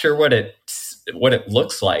 I'm not sure what it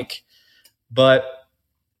looks like, but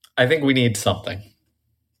I think we need something.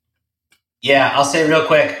 Yeah, I'll say real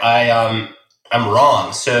quick, I'm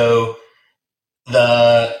wrong. So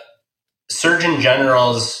the Surgeon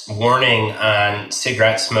General's warning on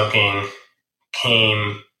cigarette smoking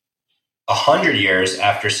came 100 years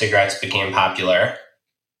after cigarettes became popular.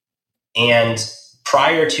 And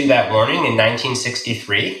prior to that warning in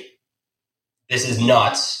 1963, this is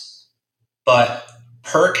nuts, but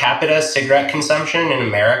per capita cigarette consumption in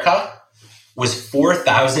America was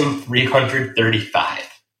 4,335.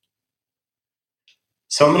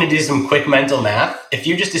 So I'm going to do some quick mental math. If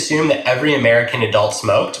you just assume that every American adult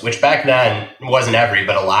smoked, which back then wasn't every,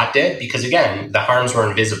 but a lot did, because again, the harms were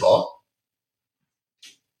invisible.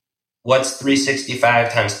 What's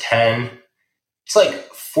 365 times 10? It's like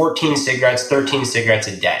 13 cigarettes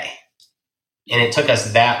a day. And it took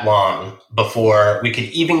us that long before we could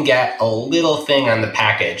even get a little thing on the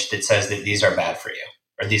package that says that these are bad for you,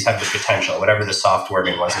 or these have the potential, whatever the soft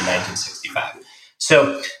wording was in 1965.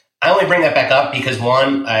 So I only bring that back up because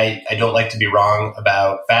one, I don't like to be wrong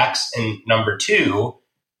about facts. And number two,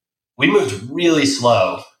 we moved really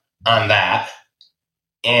slow on that.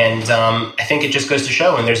 And I think it just goes to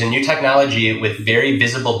show when there's a new technology with very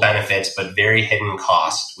visible benefits, but very hidden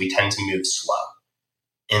costs, we tend to move slow.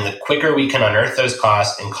 And the quicker we can unearth those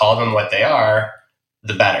costs and call them what they are,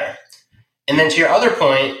 the better. And then to your other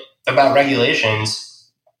point about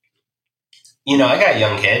regulations, I got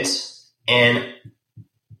young kids, and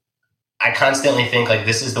I constantly think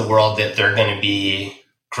this is the world that they're going to be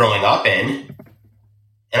growing up in.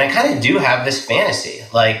 And I kind of do have this fantasy.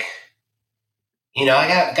 I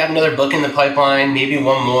got another book in the pipeline, maybe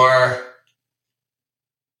one more.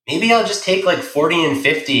 Maybe I'll just take 40 and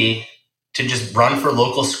 50 to just run for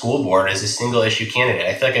local school board as a single issue candidate.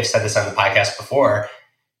 I feel like I've said this on the podcast before.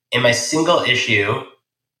 And my single issue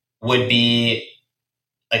would be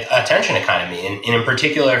attention economy, and in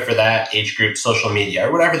particular for that age group, social media,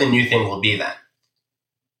 or whatever the new thing will be then.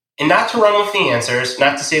 And not to run with the answers,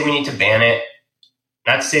 not to say we need to ban it,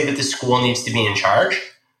 not to say that the school needs to be in charge,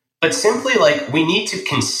 but simply we need to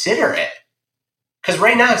consider it. Because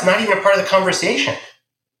right now it's not even a part of the conversation.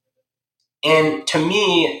 And to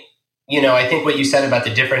me, I think what you said about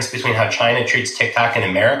the difference between how China treats TikTok in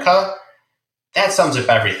America, that sums up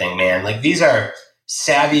everything, man. These are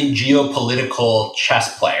savvy geopolitical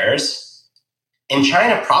chess players. And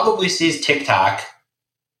China probably sees TikTok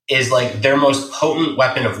as their most potent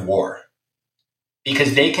weapon of war,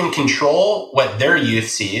 because they can control what their youth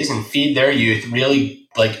sees and feed their youth really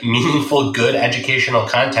meaningful, good educational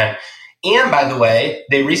content. And by the way,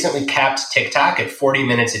 they recently capped TikTok at 40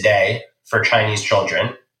 minutes a day for Chinese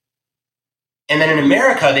children. And then in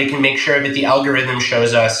America, they can make sure that the algorithm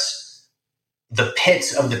shows us the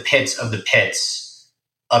pits of the pits of the pits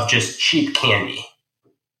of just cheap candy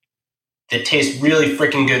that tastes really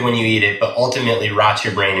freaking good when you eat it, but ultimately rots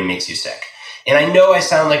your brain and makes you sick. And I know I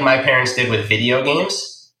sound like my parents did with video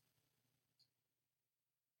games.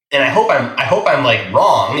 And I hope I'm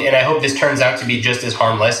wrong, and I hope this turns out to be just as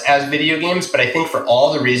harmless as video games. But I think for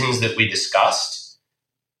all the reasons that we discussed,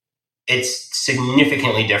 it's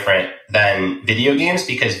significantly different than video games,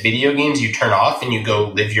 because video games you turn off and you go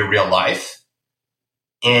live your real life.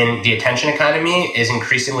 And the attention economy is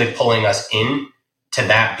increasingly pulling us in to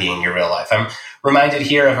that being your real life. I'm reminded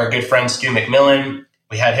here of our good friend Stu McMillan.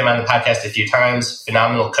 We had him on the podcast a few times,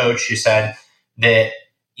 phenomenal coach, who said that,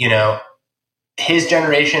 his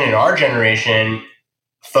generation and our generation,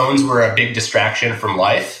 phones were a big distraction from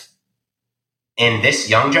life. in this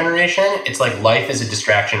young generation, it's like life is a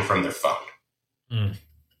distraction from their phone. Mm.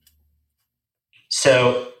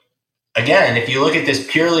 So again, if you look at this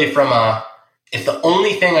purely from if the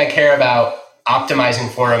only thing I care about optimizing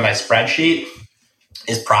for in my spreadsheet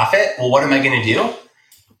is profit, well, what am I going to do?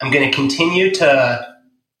 I'm going to continue to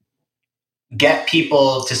get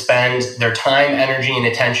people to spend their time, energy, and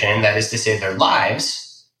attention, that is to say their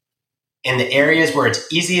lives, in the areas where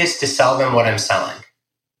it's easiest to sell them what I'm selling.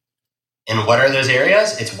 And what are those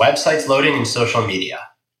areas? It's websites loading and social media.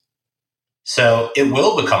 So it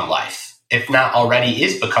will become life, if not already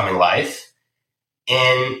is becoming life.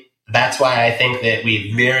 And that's why I think that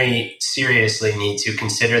we very seriously need to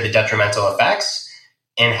consider the detrimental effects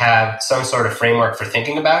and have some sort of framework for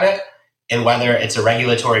thinking about it. And whether it's a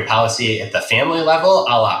regulatory policy at the family level,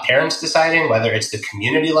 a la parents deciding, whether it's the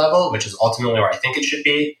community level, which is ultimately where I think it should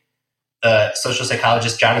be. The social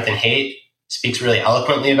psychologist Jonathan Haidt speaks really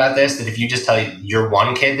eloquently about this, that if you just tell your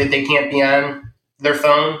one kid that they can't be on their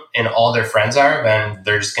phone and all their friends are, then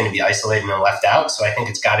they're just going to be isolated and left out. So I think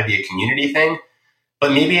it's got to be a community thing.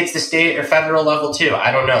 But maybe it's the state or federal level too.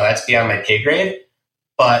 I don't know. That's beyond my pay grade.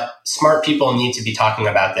 But smart people need to be talking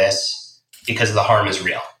about this because the harm is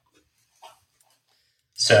real.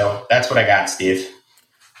 So that's what I got, Steve.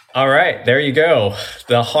 All right, there you go.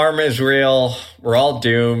 The harm is real. We're all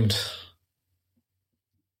doomed.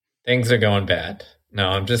 Things are going bad. No,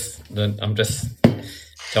 I'm just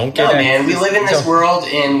don't get it. Man, we live in this world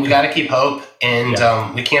and we got to keep hope, and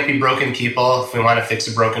we can't be broken people if we want to fix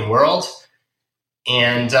a broken world.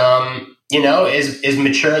 And, as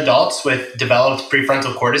mature adults with developed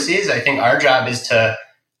prefrontal cortices, I think our job is to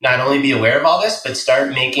not only be aware of all this, but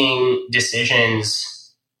start making decisions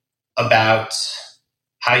about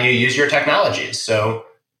how you use your technologies. So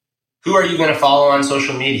who are you going to follow on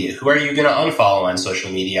social media? Who are you going to unfollow on social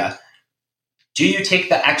media? Do you take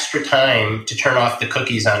the extra time to turn off the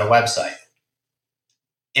cookies on a website?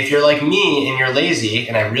 If you're like me and you're lazy,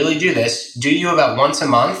 and I really do this, do you about once a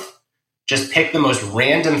month just pick the most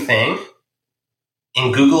random thing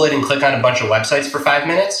and Google it and click on a bunch of websites for 5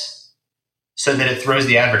 minutes so that it throws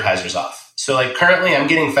the advertisers off? So like currently I'm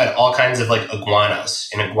getting fed all kinds of like iguanas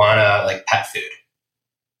and iguana like pet food.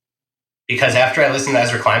 Because after I listened to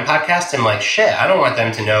Ezra Klein podcast, I'm like, shit, I don't want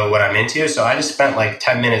them to know what I'm into. So I just spent like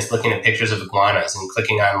 10 minutes looking at pictures of iguanas and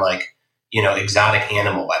clicking on like, exotic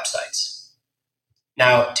animal websites.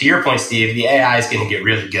 Now, to your point, Steve, the AI is going to get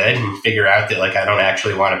really good and figure out that like I don't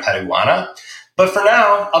actually want a pet iguana. But for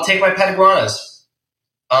now, I'll take my pet iguanas.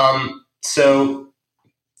 So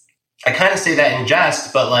I kind of say that in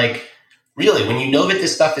jest, but like really, when you know that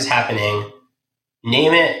this stuff is happening,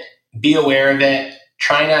 name it, be aware of it.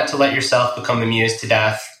 Try not to let yourself become amused to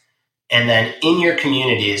death. And then in your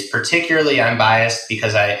communities, particularly I'm biased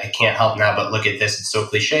because I can't help now but look at this. It's so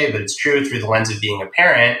cliche, but it's true through the lens of being a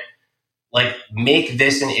parent. Like make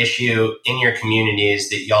this an issue in your communities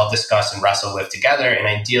that y'all discuss and wrestle with together and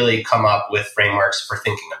ideally come up with frameworks for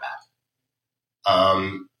thinking about.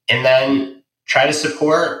 And then try to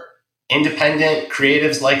support independent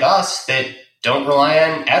creatives like us that don't rely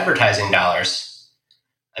on advertising dollars.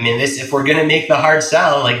 I mean, if we're going to make the hard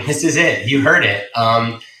sell, like this is it. You heard it.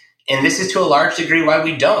 And this is to a large degree why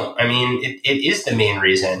we don't. I mean, it is the main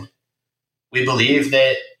reason. We believe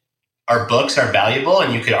that our books are valuable,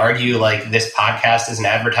 and you could argue like this podcast is an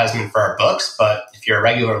advertisement for our books, but if you're a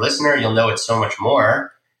regular listener, you'll know it's so much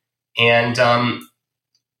more. And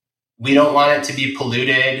we don't want it to be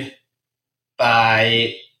polluted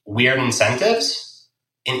by weird incentives.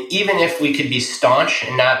 And even if we could be staunch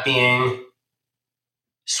and not being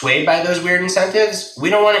swayed by those weird incentives, we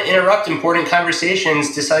don't want to interrupt important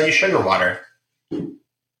conversations to sell you sugar water.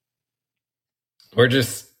 We're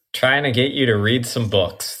just trying to get you to read some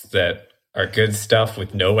books that are good stuff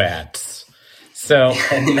with no ads. So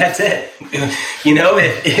I mean, that's it.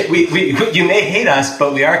 You may hate us,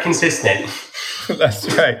 but we are consistent.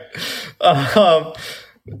 That's right.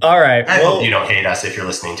 All right. I hope you don't hate us if you're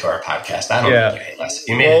listening to our podcast. I don't think you hate us. If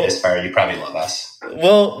you made it this far, you probably love us.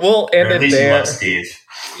 We'll end it there. You love Steve.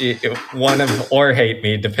 Or hate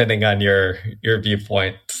me, depending on your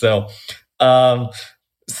viewpoint. So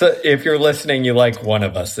if you're listening, you like one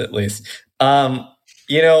of us at least. I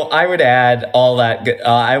would add all that.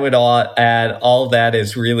 Add all that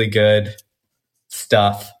is really good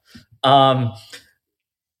stuff.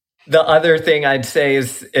 The other thing I'd say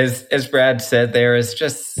is, as Brad said, there is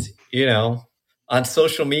just on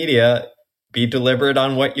social media, be deliberate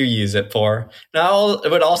on what you use it for. Now, I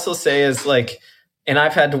would also say is like, and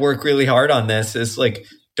I've had to work really hard on this, is like,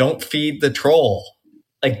 don't feed the troll.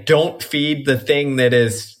 Like, don't feed the thing that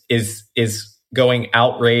is going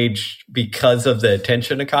outraged because of the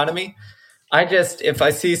attention economy. if I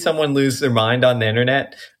see someone lose their mind on the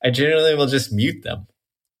internet, I generally will just mute them.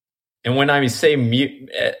 And when I say mute,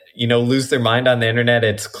 lose their mind on the internet,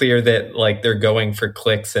 it's clear that like they're going for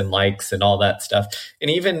clicks and likes and all that stuff. And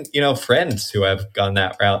even, friends who have gone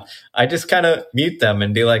that route, I just kind of mute them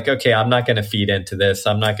and be like, okay, I'm not going to feed into this.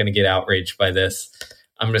 I'm not going to get outraged by this.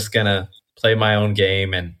 I'm just going to play my own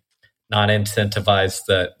game and not incentivize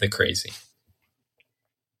the crazy.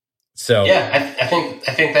 So yeah, I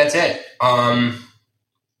think that's it.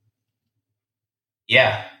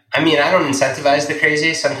 Yeah. I mean, I don't incentivize the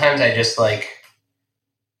crazy. Sometimes I just I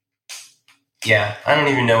don't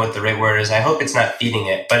even know what the right word is. I hope it's not feeding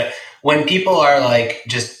it. But when people are like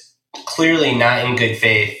just clearly not in good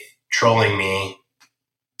faith trolling me,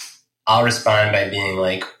 I'll respond by being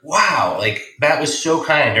like, wow, like that was so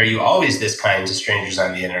kind. Are you always this kind to strangers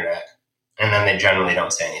on the internet? And then they generally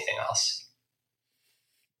don't say anything else.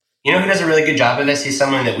 You know who does a really good job of this? He's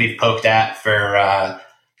someone that we've poked at for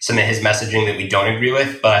some of his messaging that we don't agree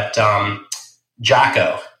with, but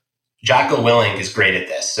Jocko Willink is great at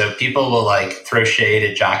this. So people will like throw shade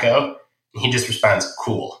at Jocko, and he just responds,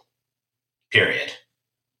 cool, period.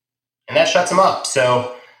 And that shuts him up.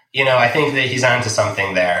 So, I think that he's onto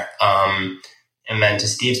something there. And then to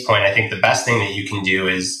Steve's point, I think the best thing that you can do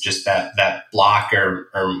is just that block or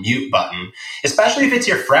mute button, especially if it's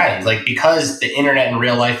your friend, like because the internet and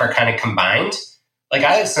real life are kind of combined. Like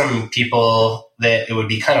I have some people that it would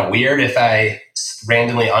be kind of weird if I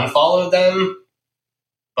randomly unfollowed them,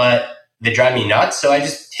 but they drive me nuts. So I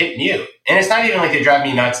just hit mute. And it's not even like they drive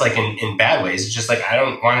me nuts like in bad ways. It's just like, I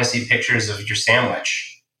don't want to see pictures of your sandwich.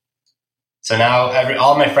 So now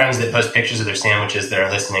all my friends that post pictures of their sandwiches that are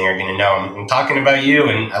listening are going to know I'm talking about you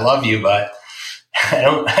and I love you, but I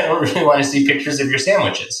don't really want to see pictures of your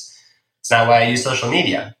sandwiches. It's not why I use social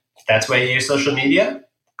media. If that's why you use social media,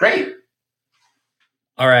 great.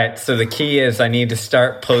 All right. So the key is I need to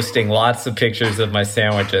start posting lots of pictures of my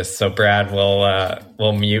sandwiches. So Brad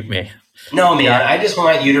will mute me. No, man. I just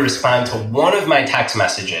want you to respond to one of my text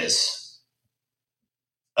messages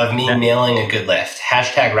of me nailing a good lift.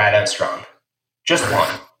 Hashtag Ride Out Strong. Just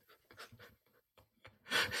one.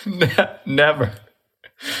 Never.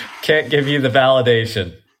 Can't give you the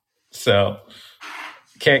validation. So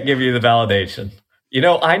can't give you the validation.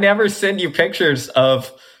 I never send you pictures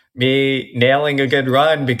of me nailing a good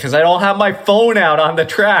run because I don't have my phone out on the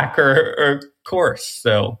track or course.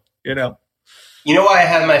 So, You know why I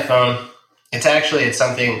have my phone? It's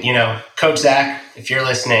something, Coach Zach, if you're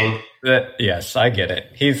listening. Yes, I get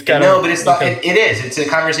it. He's got No, but it's not, it is. It's a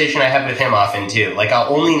conversation I have with him often tove. Like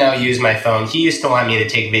I'll only now use my phone. He used to want me to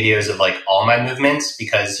take videos of like all my movements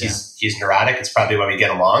because he's neurotic. It's probably why we get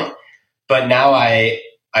along. But now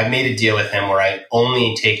I've made a deal with him where I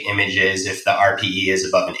only take images if the RPE is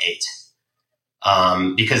above an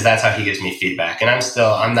 8, because that's how he gives me feedback. And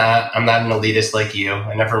I'm not an elitist like you.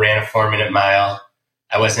 I never ran a 4-minute mile.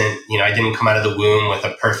 I wasn't, I didn't come out of the womb with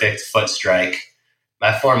a perfect foot strike.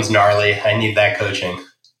 My form's gnarly. I need that coaching.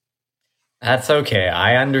 That's okay.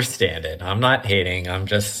 I understand it. I'm not hating. I'm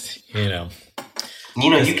just, You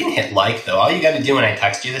can hit like though. All you got to do when I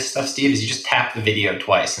text you this stuff, Steve, is you just tap the video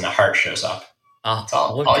twice and a heart shows up. That's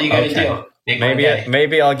all you got to do.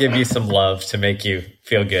 Maybe I'll give you some love to make you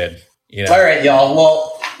feel good. All right, y'all.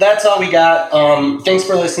 Well, that's all we got. Thanks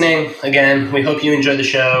for listening. Again, we hope you enjoyed the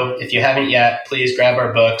show. If you haven't yet, please grab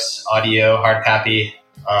our books, audio, hard copy.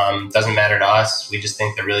 Doesn't matter to us. We just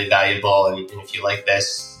think they're really valuable. And if you like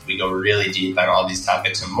this, we go really deep on all these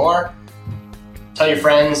topics and more. Tell your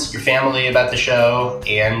friends, your family about the show,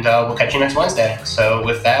 and we'll catch you next Wednesday. So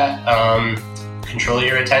with that, control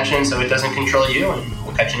your attention so it doesn't control you, and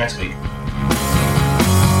we'll catch you next week.